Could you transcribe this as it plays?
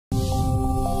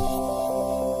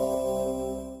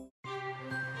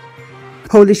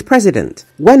Polish president.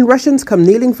 When Russians come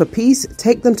kneeling for peace,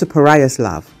 take them to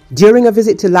Pereiaslav. During a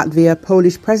visit to Latvia,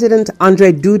 Polish President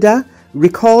Andrzej Duda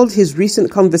recalled his recent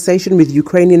conversation with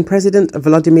Ukrainian President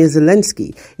Volodymyr Zelenski,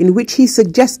 in which he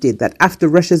suggested that after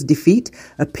Russia's defeat,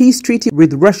 a peace treaty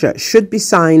with Russia should be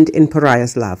signed in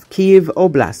Pereiaslav, Kyiv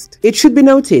Oblast. It should be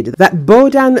noted that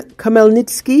Bohdan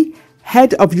Khmelnytsky,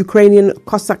 head of Ukrainian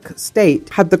Cossack state,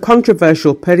 had the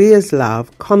controversial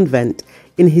Pereiaslav convent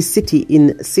in his city in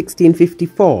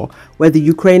 1654, where the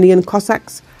Ukrainian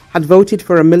Cossacks had voted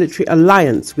for a military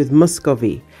alliance with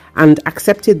Muscovy and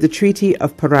accepted the Treaty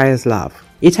of Pereiaslav.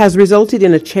 It has resulted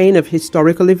in a chain of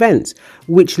historical events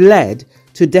which led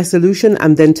to dissolution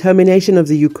and then termination of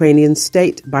the Ukrainian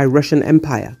state by Russian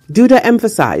Empire. Duda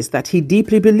emphasized that he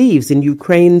deeply believes in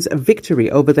Ukraine's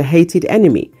victory over the hated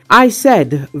enemy. I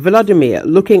said, Volodymyr,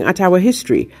 looking at our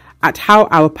history, at how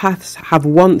our paths have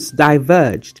once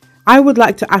diverged, I would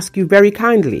like to ask you very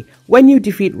kindly, when you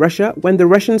defeat Russia, when the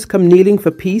Russians come kneeling for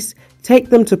peace,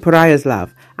 take them to Pereiaslav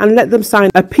and let them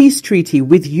sign a peace treaty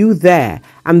with you there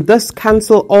and thus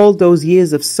cancel all those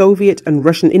years of Soviet and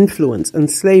Russian influence and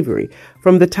slavery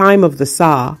from the time of the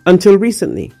Tsar until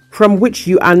recently, from which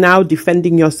you are now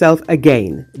defending yourself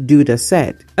again, Duda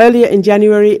said. Earlier in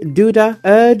January, Duda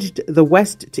urged the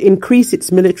West to increase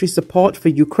its military support for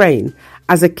Ukraine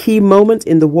as a key moment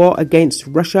in the war against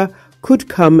Russia could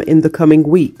come in the coming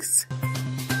weeks.